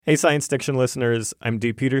Hey, Science Diction listeners, I'm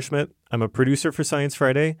Dee Peterschmidt. I'm a producer for Science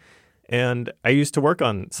Friday, and I used to work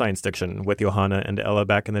on Science Diction with Johanna and Ella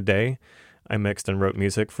back in the day. I mixed and wrote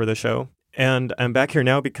music for the show. And I'm back here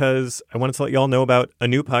now because I wanted to let you all know about a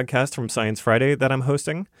new podcast from Science Friday that I'm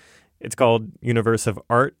hosting. It's called Universe of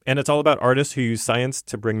Art, and it's all about artists who use science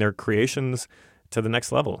to bring their creations to the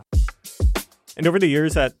next level. And over the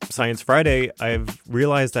years at Science Friday, I've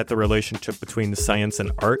realized that the relationship between science and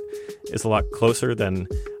art is a lot closer than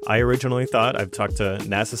I originally thought. I've talked to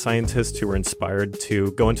NASA scientists who were inspired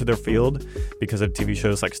to go into their field because of TV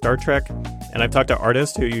shows like Star Trek. And I've talked to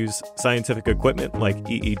artists who use scientific equipment like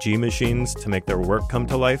EEG machines to make their work come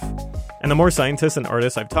to life. And the more scientists and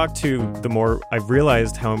artists I've talked to, the more I've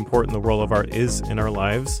realized how important the role of art is in our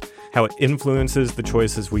lives, how it influences the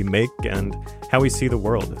choices we make, and how we see the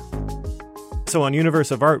world. So on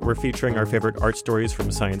Universe of Art, we're featuring our favorite art stories from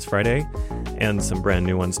Science Friday, and some brand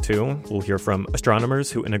new ones too. We'll hear from astronomers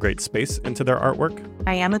who integrate space into their artwork.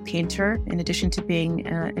 I am a painter. In addition to being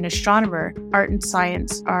an astronomer, art and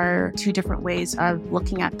science are two different ways of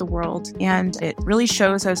looking at the world, and it really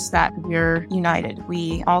shows us that we're united.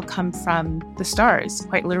 We all come from the stars,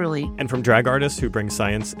 quite literally. And from drag artists who bring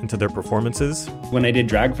science into their performances. When I did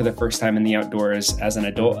drag for the first time in the outdoors as an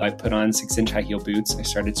adult, I put on 6-inch high heel boots. I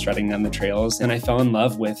started strutting down the trails, and I fell in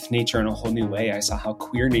love with nature in a whole new way. I saw how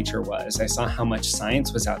queer nature was. I saw how much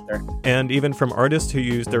science was out there. And even from artists who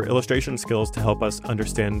use their illustration skills to help us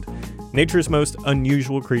understand nature's most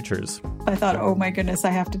unusual creatures. I thought, oh my goodness,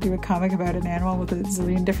 I have to do a comic about an animal with a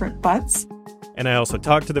zillion different butts. And I also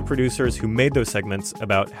talked to the producers who made those segments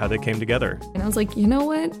about how they came together. And I was like, you know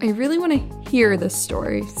what? I really want to hear this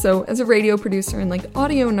story. So as a radio producer and like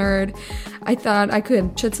audio nerd, I thought I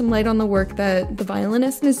could shed some light on the work that the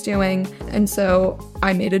violinist is doing. And so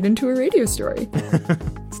I made it into a radio story.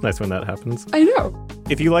 It's nice when that happens. I know.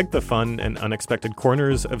 If you like the fun and unexpected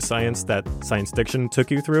corners of science that Science Diction took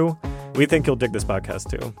you through, we think you'll dig this podcast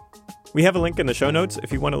too. We have a link in the show notes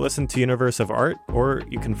if you want to listen to Universe of Art, or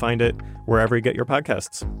you can find it wherever you get your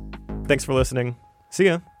podcasts. Thanks for listening. See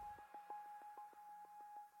ya.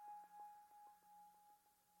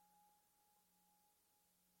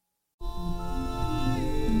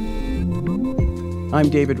 I'm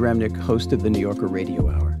David Remnick, host of the New Yorker Radio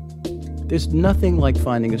Hour. There's nothing like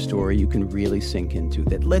finding a story you can really sink into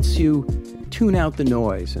that lets you tune out the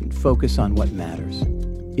noise and focus on what matters.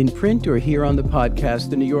 In print or here on the podcast,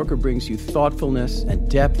 The New Yorker brings you thoughtfulness and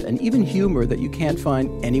depth and even humor that you can't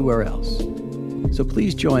find anywhere else. So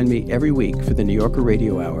please join me every week for The New Yorker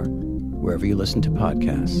Radio Hour, wherever you listen to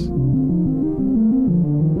podcasts.